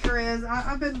the maker is.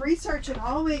 I've been researching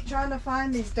all week trying to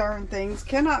find these darn things.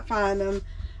 Cannot find them.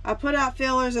 I put out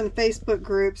feelers in Facebook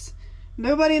groups.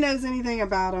 Nobody knows anything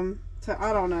about them. So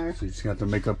I don't know. So you just got to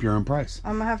make up your own price.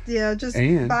 I'm gonna have to just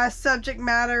buy subject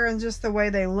matter and just the way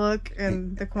they look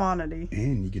and the quantity.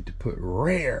 And you get to put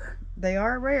rare. They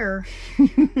are rare.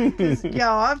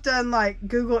 Y'all, I've done like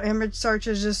Google image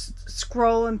searches, just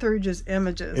scrolling through just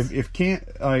images. If can't,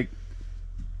 like,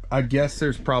 I guess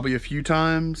there's probably a few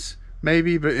times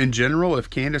maybe, but in general, if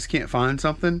Candace can't find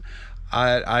something,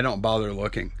 I don't bother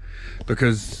looking,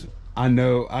 because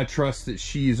I trust that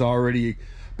she's already,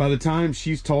 by the time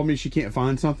she's told me she can't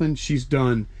find something, she's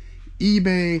done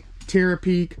eBay,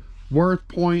 Terapeak,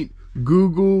 WorthPoint,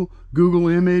 Google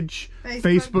image,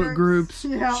 Facebook groups.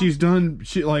 Yeah. She's done,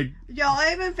 y'all,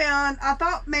 I even found, I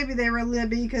thought maybe they were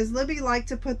Libby, because Libby liked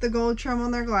to put the gold trim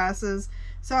on their glasses.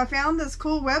 So I found this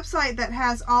cool website that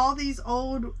has all these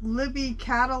old Libby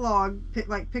catalog,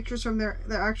 like pictures from their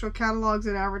actual catalogs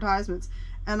and advertisements.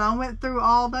 And I went through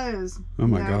all those. Oh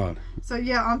my God. So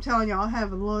yeah, I'm telling y'all, I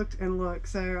have looked and looked.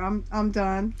 So I'm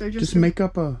done. They're just make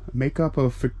up a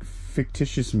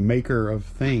fictitious maker of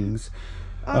things.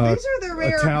 These are the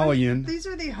rare Italian. These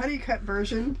are the honey cut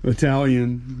version.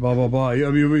 Italian, blah blah blah. I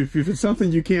mean, if it's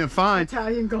something you can't find,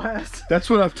 Italian glass. That's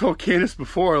what I've told Candace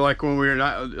before. Like when we're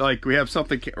not, like we have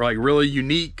something like really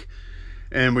unique,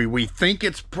 and we think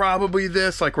it's probably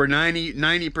this. Like we're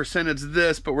 90% it's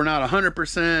this, but we're not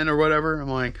 100% or whatever. I'm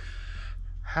like,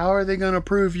 how are they going to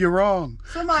prove you wrong?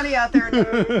 Somebody out there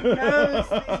knows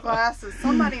these glasses.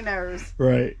 Somebody knows.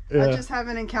 Right. Yeah. I just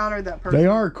haven't encountered that person. They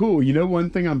are cool. You know one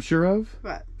thing I'm sure of?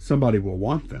 What? Somebody will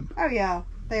want them. Oh, yeah.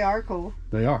 They are cool.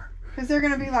 They are. Because they're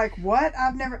going to be like, what?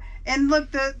 I've never... And look,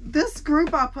 this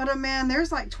group I put them in,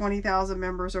 there's like 20,000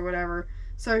 members or whatever.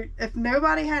 So if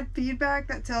nobody had feedback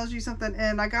that tells you something,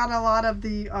 and I got a lot of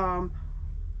the...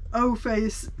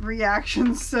 face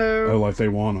reactions, so like they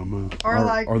want them,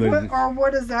 or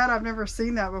what is that? I've never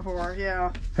seen that before.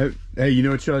 Yeah. Hey, you know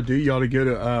what y'all do? You ought to go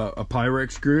to a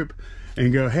Pyrex group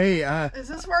and go, hey, is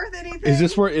this worth anything? Is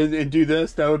this worth, and do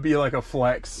this? That would be like a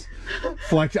flex.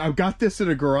 I've got this in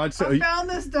a garage. So I found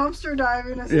this dumpster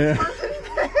diving. Is this worth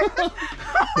anything?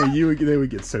 Yeah, they would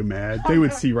get so mad. They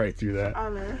would see right through that. I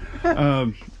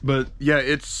know. But yeah,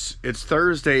 it's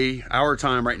Thursday, our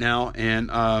time right now,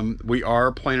 and we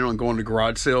are planning on going to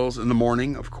garage sales in the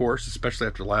morning, of course, especially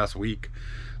after last week.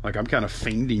 Like, I'm kind of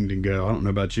fiending to go. I don't know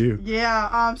about you.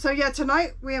 Yeah. So yeah,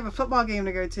 tonight we have a football game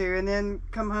to go to, and then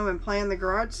come home and plan the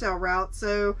garage sale route.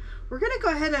 So we're gonna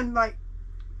go ahead and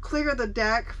clear the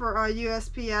deck for our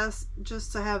USPS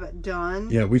just to have it done.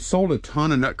 Yeah, we sold a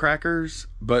ton of nutcrackers,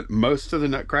 but most of the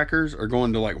nutcrackers are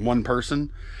going to one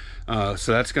person.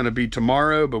 So that's going to be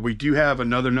tomorrow, but we do have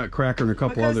another nutcracker and a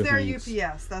couple other things. Because they're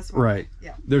UPS, that's why. Right.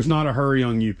 Yeah. There's not a hurry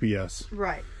on UPS.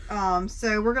 Right.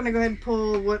 So we're going to go ahead and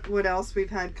pull what else we've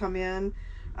had come in.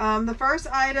 The first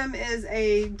item is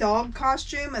a dog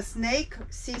costume, a snake,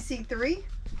 CC3.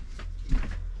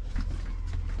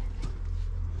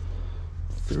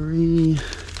 3.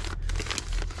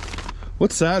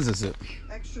 What size is it?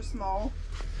 Extra small.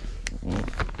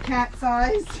 Cat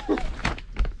size.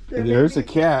 There's a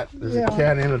cat. There's a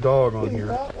cat and a dog on here.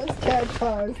 That's cat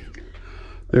size.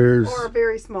 Or a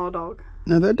very small dog.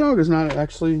 No, that dog is not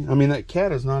actually, that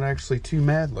cat is not actually too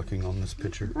mad looking on this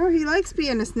picture. Oh, he likes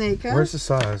being a snake, huh? Where's the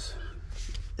size?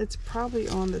 It's probably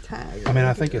on the tag.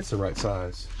 I think it's the right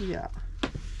size. Yeah.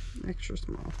 Extra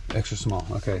small. Extra small.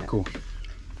 Okay, cool.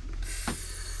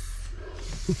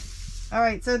 All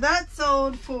right, so that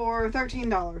sold for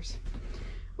 $13.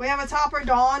 We have a Topper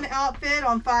Dawn outfit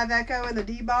on 5 Echo in the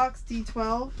D box,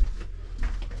 D12.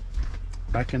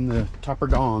 Back in the Topper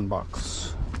Dawn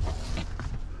box.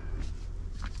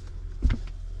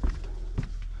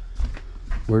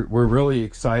 We're really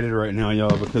excited right now,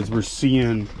 y'all, because we're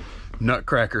seeing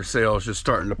nutcracker sales just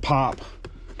starting to pop.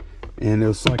 And it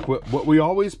was like what we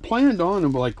always planned on,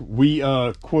 and we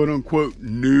quote unquote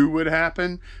knew would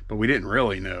happen, but we didn't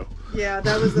really know. Yeah,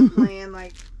 that was the plan,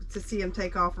 to see them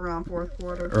take off around fourth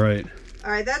quarter. Right.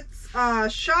 All right,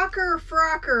 that's Shocker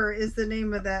Frocker is the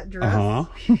name of that dress. Uh-huh.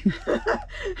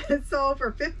 It sold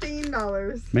for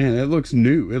 $15. Man, it looks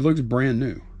new. It looks brand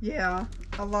new. Yeah,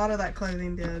 a lot of that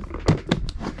clothing did.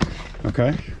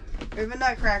 Okay. We have a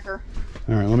nutcracker.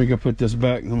 All right, let me go put this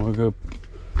back, and then we'll go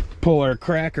pull our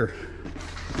cracker.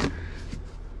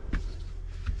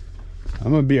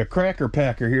 I'm gonna be a cracker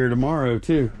packer here tomorrow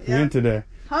too, and today.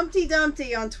 Humpty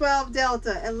Dumpty on 12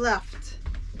 Delta and left.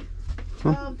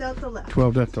 12 Delta left.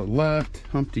 12 Delta left.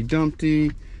 Humpty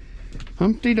Dumpty.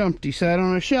 Humpty Dumpty sat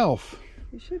on a shelf.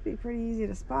 He should be pretty easy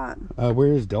to spot.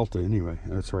 Where is Delta anyway?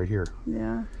 Oh, it's right here.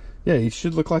 Yeah. Yeah, he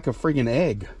should look like a friggin'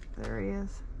 egg. There he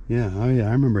is. Yeah, oh yeah,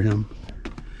 I remember him.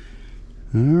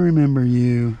 I remember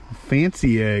you.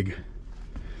 Fancy egg.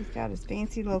 He's got his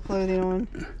fancy little clothing on.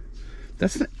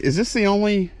 Is this the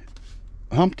only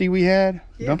Humpty we had?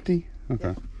 Yeah. Dumpty? Okay.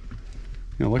 Yeah.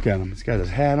 You know, look at him. He's got his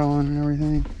hat on and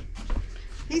everything.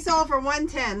 He sold for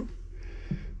 $110.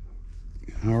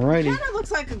 Alrighty. Kind of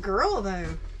looks like a girl though.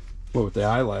 What, with the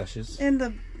eyelashes? And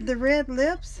the red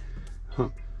lips. Huh.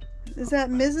 Is that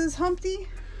Mrs. Humpty?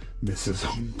 Mrs.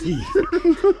 Humpty.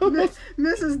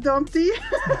 Mrs. Dumpty.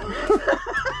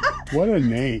 What a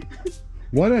name.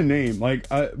 What a name. Like,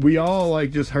 we all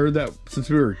like just heard that since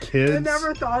we were kids. I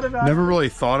never thought about it. Never really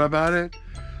thought about it.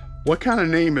 What kind of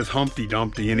name is Humpty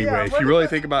Dumpty anyway? Yeah, if you really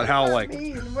think about how like... What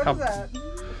is that?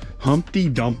 Humpty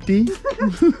Dumpty?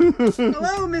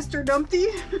 Hello, Mr. Dumpty.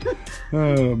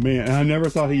 Oh man, I never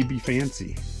thought he'd be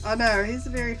fancy. I know, he's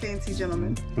a very fancy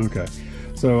gentleman. Okay,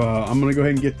 so I'm gonna go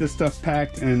ahead and get this stuff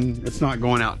packed, and it's not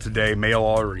going out today. Mail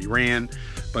already ran,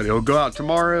 but it'll go out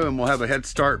tomorrow, and we'll have a head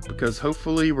start because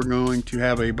hopefully we're going to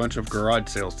have a bunch of garage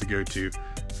sales to go to.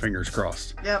 Fingers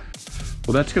crossed. Yep.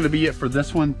 Well, that's gonna be it for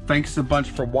this one. Thanks a bunch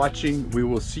for watching. We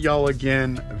will see y'all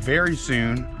again very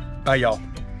soon. Bye, y'all.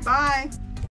 Bye.